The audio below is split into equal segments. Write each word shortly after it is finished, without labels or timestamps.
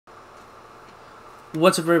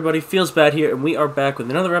What's up, everybody? Feels Bad here, and we are back with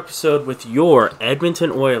another episode with your Edmonton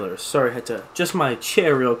Oilers. Sorry, I had to adjust my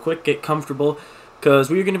chair real quick, get comfortable, because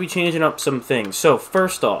we're going to be changing up some things. So,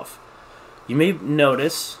 first off, you may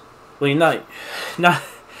notice, well,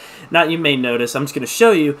 not you may notice, I'm just going to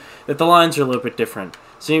show you that the lines are a little bit different.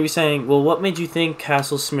 So you'll be saying, well, what made you think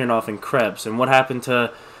Castle, Smirnoff, and Krebs, and what happened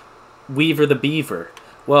to Weaver the Beaver?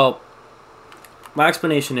 Well, my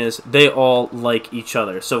explanation is they all like each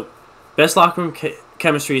other. So, best locker room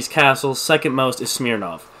chemistry is Castles. Second most is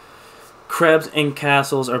Smirnoff. Krebs and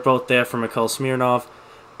Castles are both there for Mikhail Smirnoff,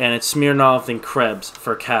 and it's Smirnoff and Krebs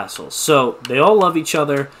for Castles. So they all love each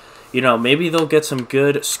other. You know, maybe they'll get some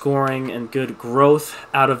good scoring and good growth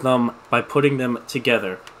out of them by putting them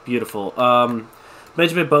together. Beautiful.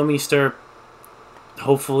 Benjamin Bouwmeester,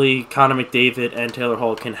 hopefully Connor McDavid and Taylor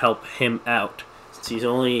Hall can help him out, since he's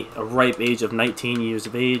only a ripe age of 19 years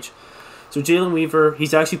of age. So Jalen Weaver,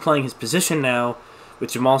 he's actually playing his position now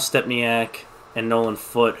with Jamal Stepniak and Nolan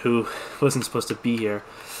Foote, who wasn't supposed to be here.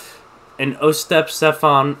 And Ostap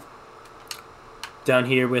Stefan down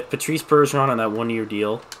here with Patrice Bergeron on that one-year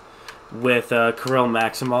deal with Kirill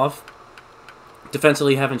Maximov.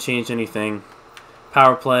 Defensively haven't changed anything.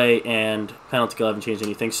 Power play and penalty kill haven't changed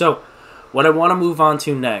anything. So what I want to move on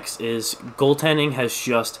to next is goaltending has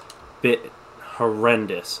just been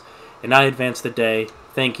horrendous. And I advance the day.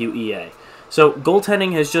 Thank you, EA. So,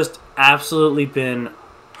 goaltending has just absolutely been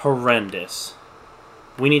horrendous.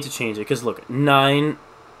 We need to change it, because look, Lundy's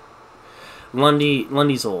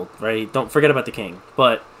old, right? Don't forget about the King.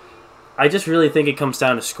 But I just really think it comes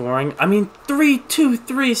down to scoring. I mean, 3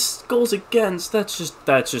 goals against, that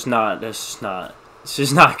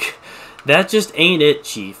just ain't it,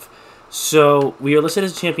 Chief. So, we are listed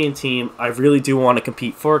as a champion team. I really do want to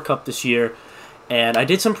compete for a cup this year. And I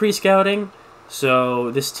did some pre-scouting.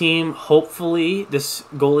 So this team, hopefully, this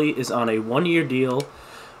goalie is on a one-year deal.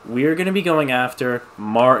 We're going to be going after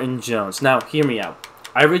Martin Jones. Now, hear me out.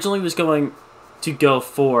 I originally was going to go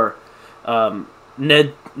for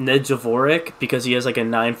Ned Dvorak because he has like a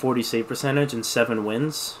 .940 save percentage and 7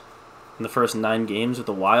 wins in the first 9 games with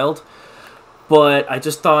the Wild. But I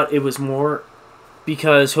just thought it was more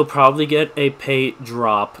because he'll probably get a pay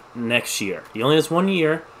drop next year. He only has 1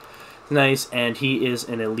 year. Nice, and he is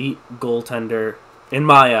an elite goaltender. In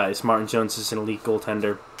my eyes, Martin Jones is an elite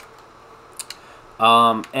goaltender.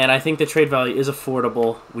 And I think the trade value is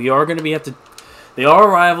affordable. We are going to be they are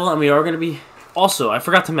a rival, and we are going to be... Also, I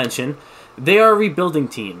forgot to mention, they are a rebuilding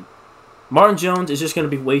team. Martin Jones is just going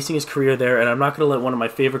to be wasting his career there, and I'm not going to let one of my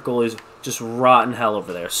favorite goalies just rot in hell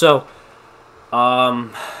over there. So, yeah,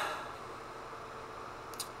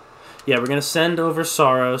 we're going to send over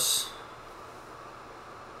Saros.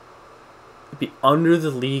 Be under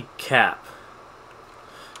the league cap.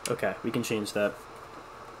 Okay, we can change that.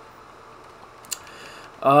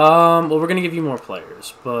 Well, we're gonna give you more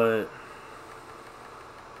players, but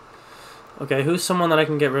okay, who's someone that I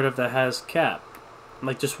can get rid of that has cap,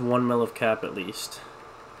 like just 1 mil of cap at least?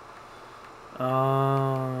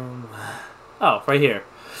 Oh, right here.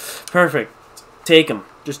 Perfect. Take him.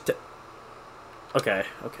 Okay.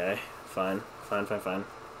 Fine.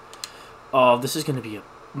 Oh, this is gonna be a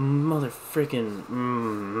mother frickin'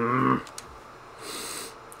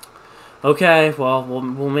 Okay, well,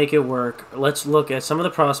 we'll make it work. Let's look at some of the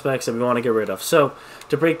prospects that we want to get rid of. So,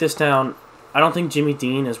 to break this down, I don't think Jimmy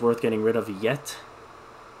Dean is worth getting rid of yet.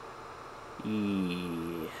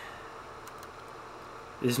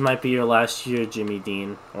 This might be your last year, Jimmy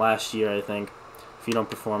Dean. Last year, I think, if you don't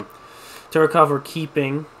perform. Turakov we're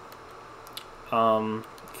keeping for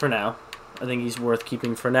now. I think he's worth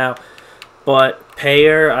keeping for now. But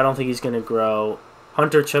Payer, I don't think he's going to grow.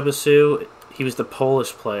 Hunter Chebasu, he was the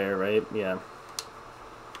Polish player, right? Yeah.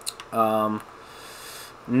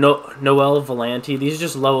 Noel Valenti, these are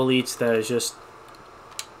just low elites that are just...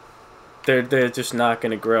 They're just not going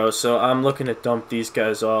to grow. So I'm looking to dump these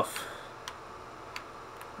guys off.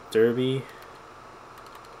 Derby.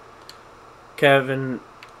 Kevin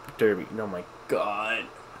Derby. Oh my god.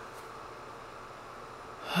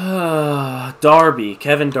 Darby,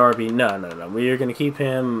 Kevin Darby. No. We are going to keep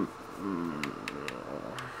him.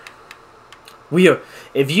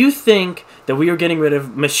 If you think that we are getting rid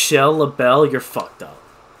of Michel LaBelle, you're fucked up.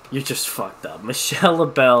 You're just fucked up. Michel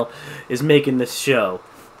LaBelle is making this show.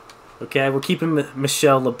 Okay, we're keeping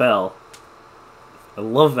Michel LaBelle. I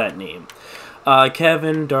love that name.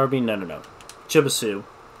 Kevin Darby. No. Chibasu.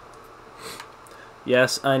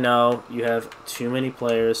 Yes, I know you have too many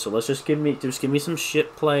players, so let's just give me some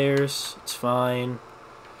shit players. It's fine.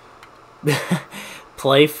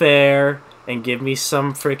 Play fair and give me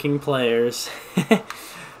some freaking players.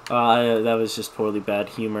 That was just poorly bad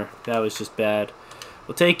humor. That was just bad.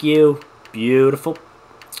 We'll take you. Beautiful.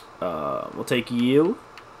 We'll take you.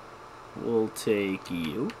 We'll take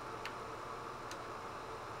you.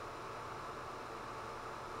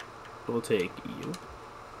 We'll take you.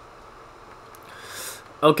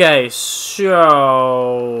 Okay, so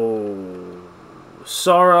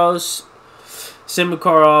Soros,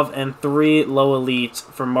 Simbakarov, and 3 low elites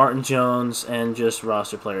for Martin Jones and just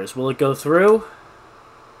roster players. Will it go through?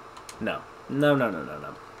 No.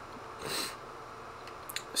 No.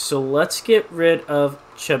 So let's get rid of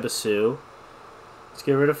Chebasu. Let's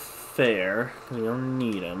get rid of Fair, because we don't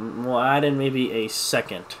need him. We'll add in maybe a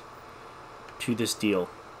second to this deal.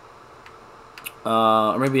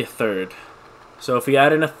 Or maybe a third. So if we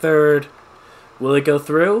add in a third, will it go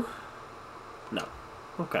through? No.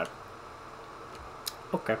 Okay.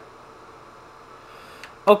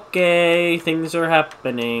 Okay, things are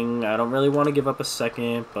happening. I don't really want to give up a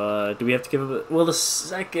second, but do we have to give up will the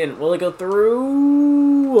second, will it go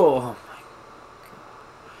through? Oh my God.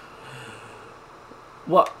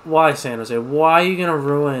 What? Why, San Jose? Why are you going to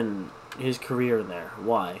ruin his career in there?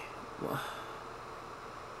 Why?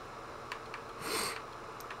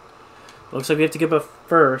 Looks like we have to give up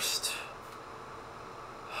first.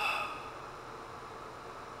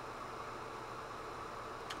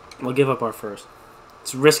 We'll give up our first.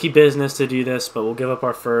 It's risky business to do this, but we'll give up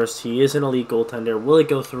our first. He is an elite goaltender. Will it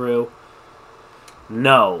go through?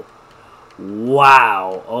 No.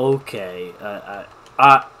 Wow. Okay.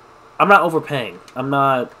 I'm not overpaying. I'm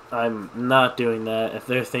not doing that. If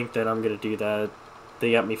they think that I'm gonna do that,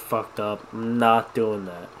 they got me fucked up. I'm not doing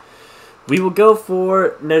that. We will go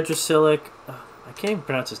for Nedrasilic. I can't even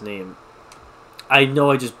pronounce his name. I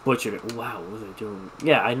know I just butchered it. Wow, what are they doing?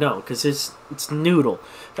 Yeah, I know, because it's Noodle.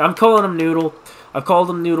 I'm calling him Noodle. I've called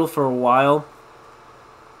him Noodle for a while.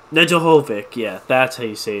 Nedrahovic, yeah, that's how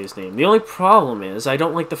you say his name. The only problem is I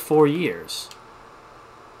don't like the 4 years.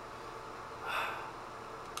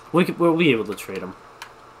 We'll be able to trade him.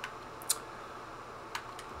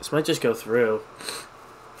 This might just go through.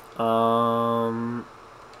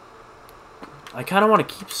 I kind of want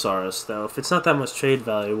to keep Saros, though. If it's not that much trade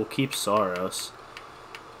value, we'll keep Saros.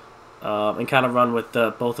 And kind of run with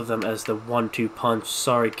both of them as the 1-2 punch.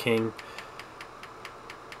 Sorry, King.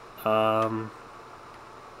 I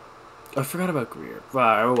forgot about Greer.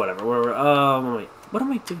 Or whatever. Wait. What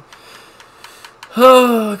am I doing?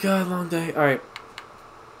 Oh, God, long day. Alright.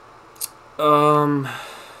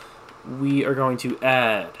 We are going to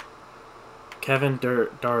add Kevin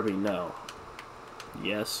Darby. No.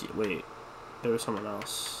 Yes. Wait. There was someone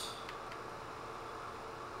else.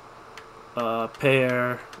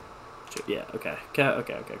 Pair. Yeah, okay.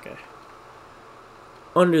 Okay.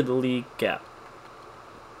 Under the league cap.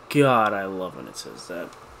 God, I love when it says that.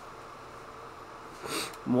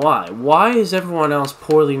 Why? Why is everyone else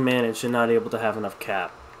poorly managed and not able to have enough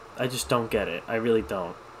cap? I just don't get it. I really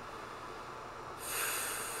don't.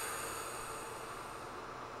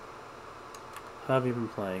 How have you been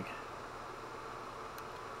playing?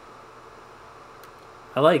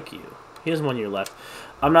 I like you. He has 1 year left.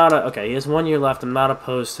 I'm not okay, he has 1 year left. I'm not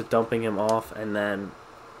opposed to dumping him off and then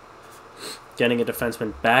getting a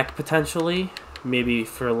defenseman back potentially. Maybe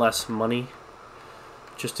for less money.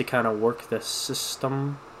 Just to kind of work the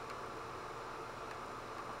system.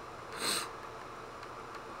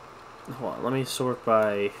 Hold on, let me sort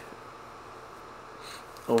by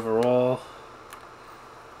overall.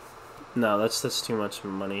 No, that's too much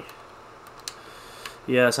money.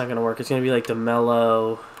 Yeah, it's not going to work. It's going to be like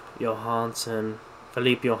DeMello, Johansson,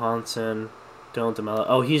 Philippe Johansson, Dylan DeMello.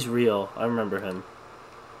 Oh, he's real. I remember him.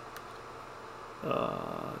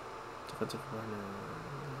 Defensive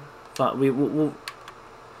runner.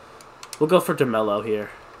 We'll go for DeMello here.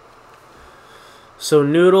 So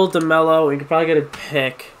Noodle, DeMello. We could probably get a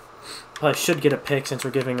pick. Probably should get a pick since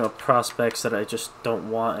we're giving up prospects that I just don't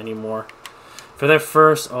want anymore. For their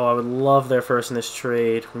first, I would love their first in this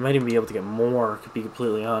trade. We might even be able to get more, to be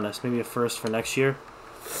completely honest. Maybe a first for next year.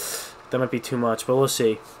 That might be too much, but we'll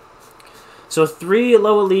see. So 3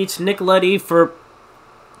 low elites, Nick Leddy for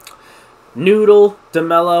Noodle,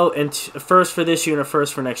 DeMello, and a first for this year and a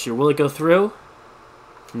first for next year. Will it go through?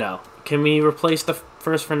 No. Can we replace the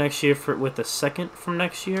first for next year with the second from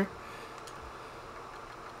next year?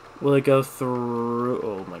 Will it go through?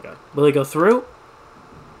 Oh my God. Will it go through?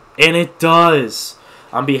 And it does.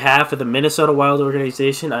 On behalf of the Minnesota Wild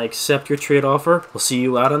organization, I accept your trade offer. We'll see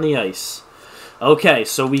you out on the ice. Okay,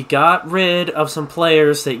 so we got rid of some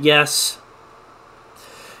players that, yes,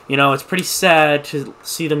 you know, it's pretty sad to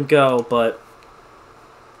see them go, but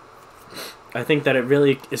I think that it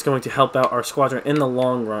really is going to help out our squadron in the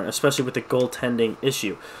long run, especially with the goaltending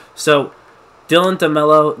issue. So, Dylan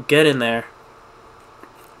DeMello, get in there.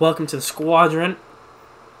 Welcome to the squadron.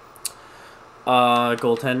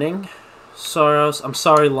 Goaltending. Soros. I'm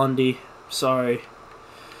sorry, Lundy. Sorry.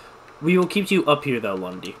 We will keep you up here, though,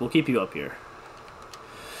 Lundy. We'll keep you up here.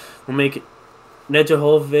 We'll make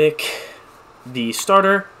Nedeljkovic the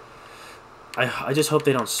starter. I just hope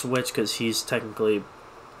they don't switch because he's technically...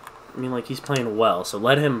 I mean, like, he's playing well. So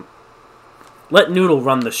let Noodle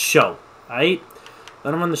run the show. Alright?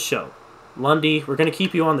 Let him run the show. Lundy, we're going to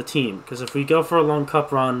keep you on the team. Because if we go for a long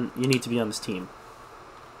cup run, you need to be on this team.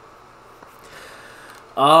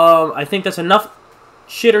 I think that's enough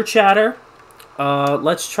chitter chatter.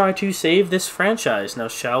 Let's try to save this franchise now,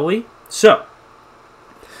 shall we? So,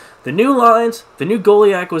 the new lines, the new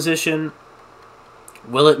goalie acquisition,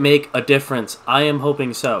 will it make a difference? I am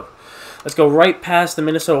hoping so. Let's go right past the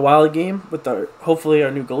Minnesota Wild game with hopefully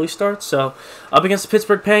our new goalie starts. So, up against the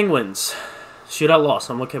Pittsburgh Penguins. Shootout loss.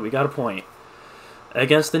 I'm okay, we got a point.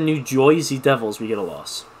 Against the New Jersey Devils, we get a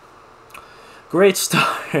loss. Great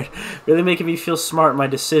start. Really making me feel smart in my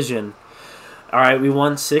decision. Alright, we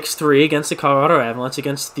won 6-3 against the Colorado Avalanche.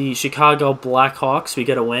 Against the Chicago Blackhawks, we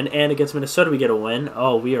get a win. And against Minnesota, we get a win.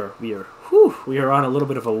 Oh, we are on a little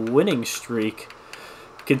bit of a winning streak.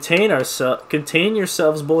 Contain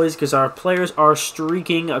yourselves, boys, because our players are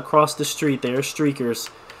streaking across the street. They are streakers.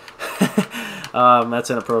 That's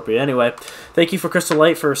inappropriate. Anyway, thank you for Crystal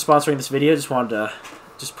Light for sponsoring this video. Just wanted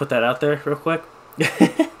to put that out there real quick.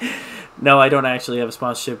 No, I don't actually have a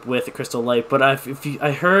sponsorship with Crystal Light, but I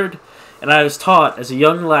heard and I was taught as a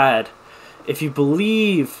young lad, if you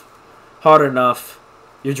believe hard enough,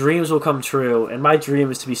 your dreams will come true. And my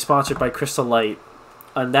dream is to be sponsored by Crystal Light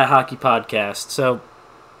on That Hockey Podcast. So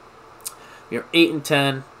we are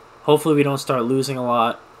 8-10. Hopefully we don't start losing a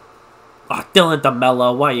lot. Oh, Dylan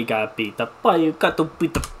DeMello, why you got to beat the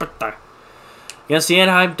against the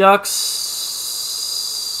Anaheim Ducks?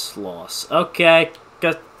 Loss. Okay,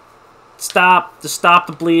 stop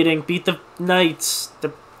the bleeding. Beat the Knights.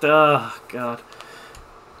 Oh God,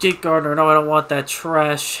 Jake Gardner. No, I don't want that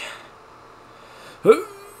trash.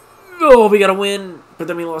 Oh, we gotta win, but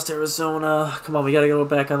then we lost Arizona. Come on, we gotta go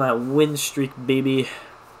back on that win streak, baby.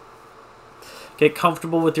 Get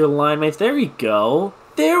comfortable with your line mates. There we go.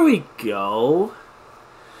 There we go.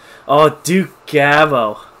 Oh, Duke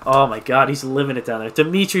Gavo. Oh my God, he's living it down there.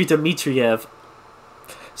 Dmitry Dmitriev.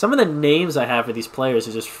 Some of the names I have for these players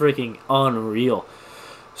are just freaking unreal.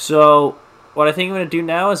 So, what I think I'm going to do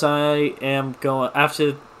now is I am going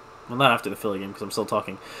after... Well, not after the Philly game because I'm still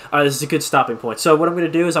talking. This is a good stopping point. So, what I'm going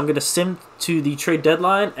to do is I'm going to sim to the trade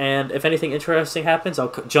deadline. And if anything interesting happens,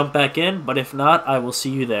 I'll jump back in. But if not, I will see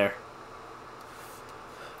you there.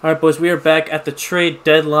 Alright, boys, we are back at the trade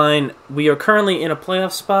deadline. We are currently in a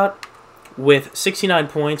playoff spot with 69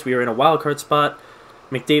 points. We are in a wild card spot.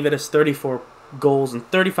 McDavid has 34 goals and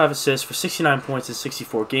 35 assists for 69 points in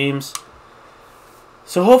 64 games.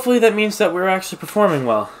 So hopefully that means that we're actually performing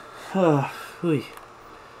well.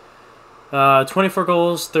 24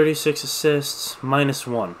 goals, 36 assists,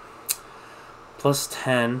 -1. Plus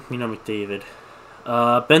 10, you know McDavid.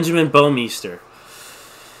 Benjamin Bouwmeester.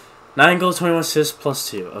 9 goals, 21 assists, plus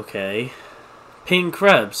 2. Okay. Peyton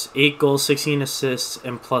Krebs, 8 goals, 16 assists,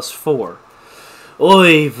 and plus 4.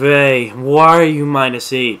 Oy vey, why are you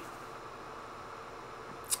 -8?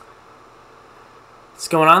 What's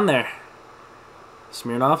going on there?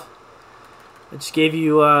 Smirnoff? I just gave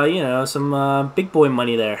you, you know, some big boy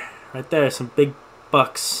money there. Right there, some big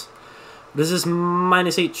bucks. This is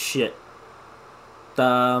 -8 shit.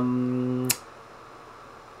 No.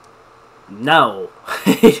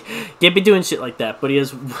 Can't be doing shit like that, but he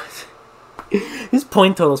has... His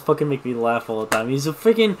point totals fucking make me laugh all the time. He's a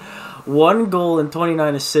freaking 1 goal and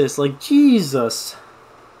 29 assists. Like, Jesus.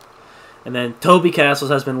 And then Toby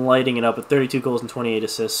Castles has been lighting it up with 32 goals and 28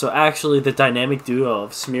 assists. So actually the dynamic duo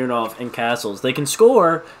of Smirnoff and Castles, they can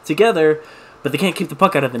score together, but they can't keep the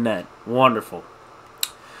puck out of the net. Wonderful.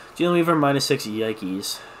 Jalen Weaver, -6.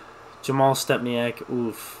 Yikes. Jamal Stepniak,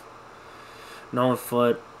 oof. Nolan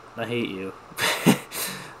Foote, I hate you.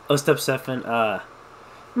 Ostap Sefin,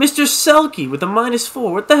 Mr. Selke with a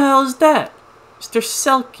 -4. What the hell is that? Mr.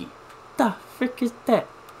 Selke. What the frick is that?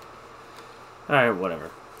 Alright,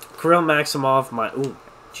 whatever. Kirill Maximov, ooh,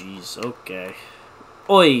 jeez, okay.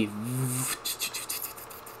 Oi.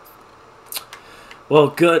 Well,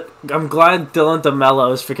 good. I'm glad Dylan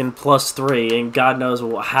DeMello is freaking +3, and God knows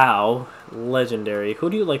how. Legendary. Who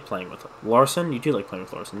do you like playing with? Larson? You do like playing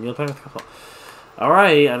with Larson. You like playing with Capel.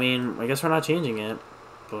 Alright, I mean, I guess we're not changing it.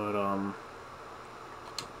 But,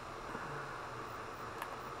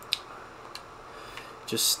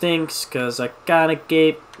 just stinks because I kind of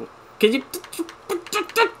gave... Can you...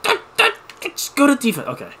 Just go to defense.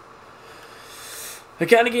 Okay. I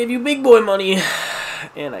kind of gave you big boy money.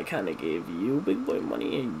 And I kind of gave you big boy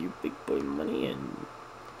money and you big boy money and...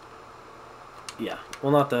 Yeah.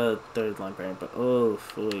 Well, not the third line variant, but... Oh,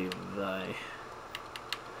 fully thy...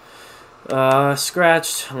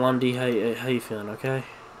 Scratched. Lundy, how you feeling, okay?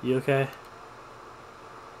 You okay?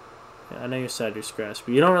 Yeah, I know you're sad you're scratched,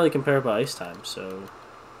 but you don't really compare by ice time, so...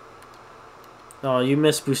 Oh, you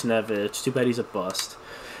missed Busnevich. Too bad he's a bust.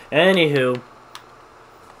 Anywho...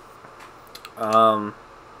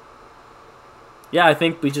 Yeah, I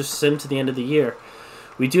think we just sim to the end of the year.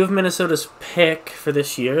 We do have Minnesota's pick for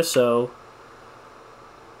this year, so...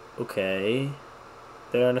 Okay.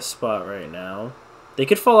 They're in a spot right now. They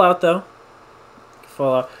could fall out, though.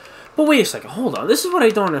 Fall out. But wait a second. Hold on. This is what I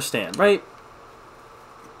don't understand, right?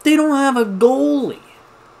 They don't have a goalie.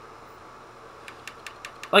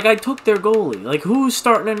 Like, I took their goalie. Like, who's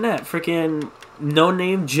starting in net? Freaking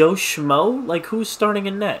no-name Joe Schmo? Like, who's starting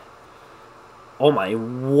in net? Oh my,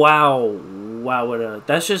 wow. Wow,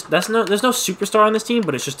 there's no superstar on this team,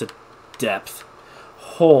 but it's just a depth.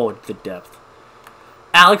 Hold the depth.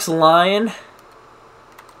 Alex Lyon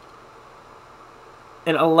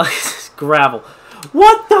and Alexis Gravel.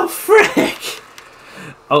 What the frick?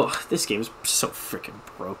 Oh, this game is so freaking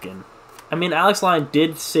broken. I mean, Alex Lyon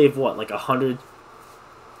did save, what, like 100?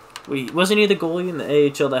 Wait, wasn't he the goalie in the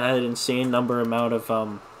AHL that had an insane amount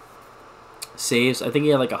of saves? I think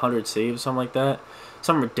he had like 100 saves, something like that.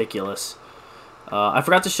 Something ridiculous. I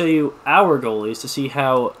forgot to show you our goalies to see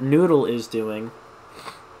how Noodle is doing.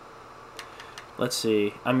 Let's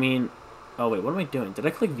see. I mean... Oh, wait, what am I doing? Did I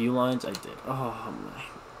click view lines? I did. Oh, my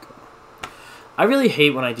God. I really hate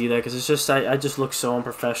when I do that because it's just... I just look so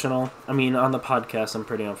unprofessional. I mean, on the podcast, I'm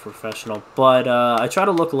pretty unprofessional. But I try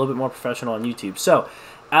to look a little bit more professional on YouTube. So,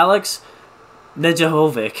 Alex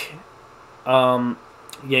Nejahovic... Yeah,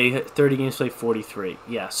 he hit 30 games played, 43.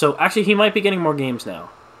 Yeah, so actually he might be getting more games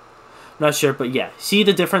now. Not sure, but yeah. See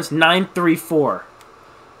the difference? 934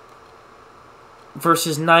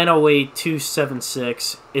 versus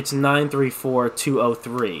 908-276. It's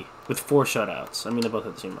 934-203 with 4 shutouts. I mean, they both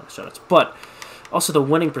have the same amount of shutouts. But also the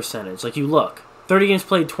winning percentage. Like, you look. 30 games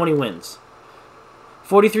played, 20 wins.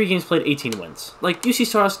 43 games played, 18 wins. Like, UC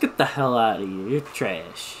Stars, get the hell out of here. You're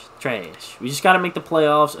trash. Trash. We just got to make the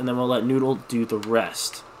playoffs, and then we'll let Noodle do the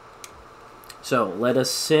rest. So, let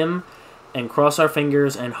us sim and cross our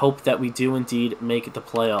fingers and hope that we do indeed make the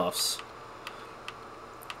playoffs.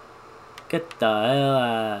 Get the hell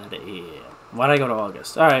out of here. Why'd I go to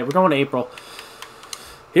August? Alright, we're going to April.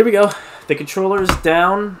 Here we go. The controller's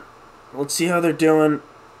down. Let's see how they're doing.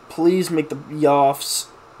 Please make the offs.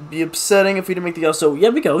 Be upsetting if we didn't make the offs. So, yeah,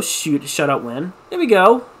 we go. Shoot, shutout win. There we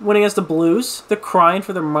go. Win against the Blues. They're crying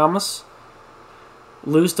for their mamas.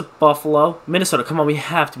 Lose to Buffalo. Minnesota. Come on, we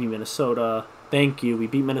have to beat Minnesota. Thank you. We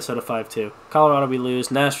beat Minnesota 5-2. Colorado, we lose.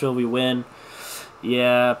 Nashville, we win.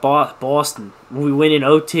 Yeah, Boston. We win in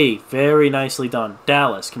OT. Very nicely done.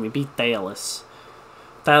 Dallas. Can we beat Dallas?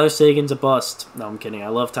 Tyler Sagan's a bust. No, I'm kidding. I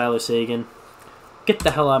love Tyler Sagan. Get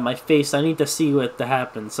the hell out of my face. I need to see what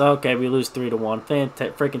happens. Okay, we lose 3-1.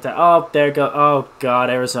 Freaking oh, there you go. Oh,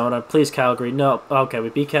 God, Arizona. Please, Calgary. No. Okay, we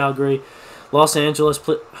beat Calgary. Los Angeles.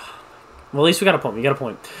 Well, at least we got a point. We got a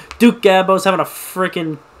point. Duke Gabo's having a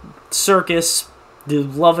freaking circus.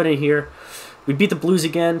 Dude, loving it here. We beat the Blues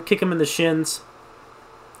again. Kick them in the shins.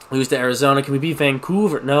 Lose to Arizona. Can we beat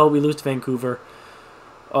Vancouver? No, we lose to Vancouver.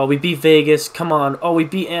 Oh, we beat Vegas. Come on. Oh, we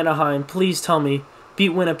beat Anaheim. Please tell me. Beat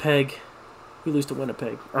Winnipeg. We lose to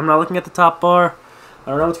Winnipeg. I'm not looking at the top bar.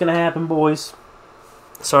 I don't know what's going to happen, boys.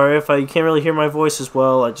 Sorry if you can't really hear my voice as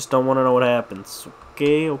well. I just don't want to know what happens.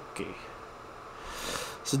 Okay, okay.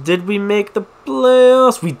 So did we make the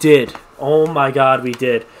playoffs? We did. Oh my God, we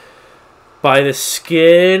did. By the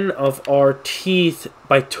skin of our teeth.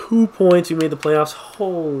 By 2 points, we made the playoffs.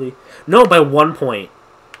 Holy. No, by 1 point.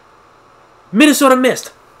 Minnesota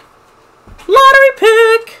missed. Lottery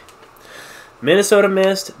pick. Minnesota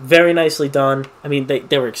missed. Very nicely done. I mean,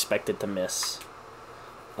 they were expected to miss.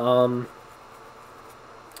 Made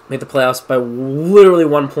the playoffs by literally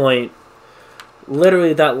 1 point.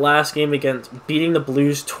 Literally that last game against beating the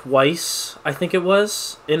Blues twice, I think it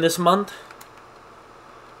was, in this month.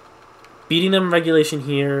 Beating them in regulation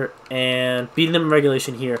here and beating them in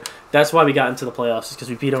regulation here. That's why we got into the playoffs, is because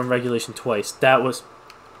we beat them in regulation twice. That's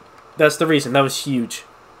the reason. That was huge.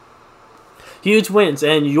 Huge wins,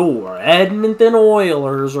 and your Edmonton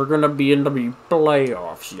Oilers are going to be in the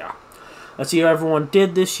playoffs. Yeah. Let's see how everyone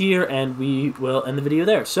did this year, and we will end the video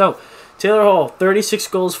there. So, Taylor Hall, 36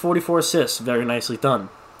 goals, 44 assists. Very nicely done.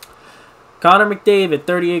 Connor McDavid,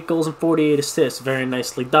 38 goals and 48 assists. Very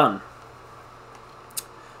nicely done.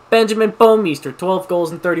 Benjamin Bouwmeester, 12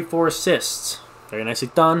 goals and 34 assists. Very nicely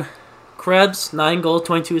done. Krebs, 9 goals,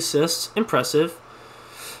 22 assists. Impressive.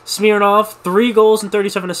 Smirnov, 3 goals and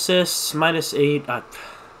 37 assists. -8.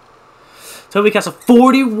 Toby Castle,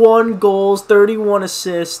 41 goals, 31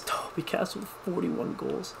 assists. Toby Castle, 41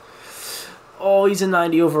 goals. Oh, he's a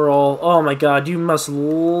 90 overall. Oh, my God. You must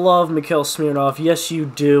love Mikhail Smirnov. Yes, you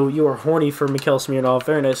do. You are horny for Mikhail Smirnov.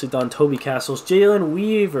 Very nicely done. Toby Castles. Jalen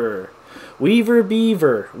Weaver. Weaver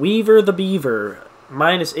the Beaver.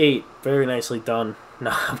 -8. Very nicely done.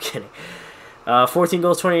 No, I'm kidding. 14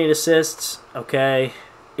 goals, 28 assists. Okay.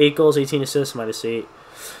 8 goals, 18 assists. -8.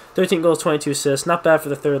 13 goals, 22 assists. Not bad for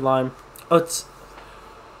the third line.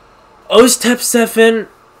 Ostep7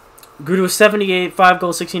 grew to a 78, 5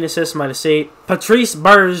 goals, 16 assists, -8. Patrice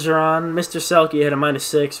Bergeron, Mr. Selke, had a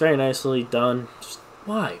 -6. Very nicely done. Just,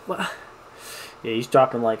 why? What? Yeah, he's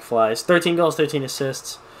dropping like flies. 13 goals, 13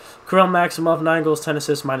 assists. Kirill Maximov, 9 goals, 10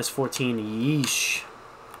 assists, -14. Yeesh.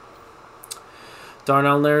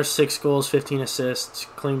 Darnell Nurse, 6 goals, 15 assists.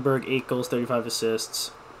 Klingberg, 8 goals, 35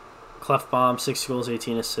 assists. Clefbaum, 6 goals,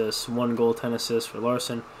 18 assists. 1 goal, 10 assists for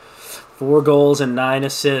Larson. 4 goals and 9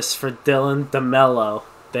 assists for Dylan DeMello.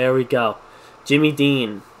 There we go. Jimmy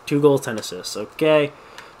Dean, 2 goals, 10 assists. Okay.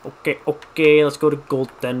 Let's go to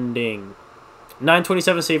goaltending.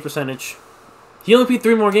 927 save percentage. He only played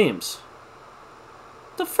 3 more games.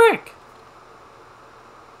 The frick?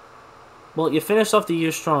 Well, you finished off the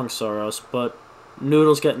year strong, Soros, but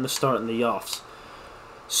Noodles getting the start in the offs.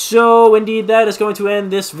 So, indeed, that is going to end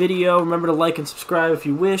this video. Remember to like and subscribe if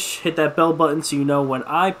you wish. Hit that bell button so you know when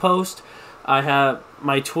I post.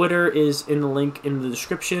 My Twitter is in the link in the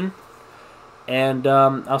description. And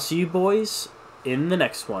I'll see you boys in the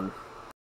next one.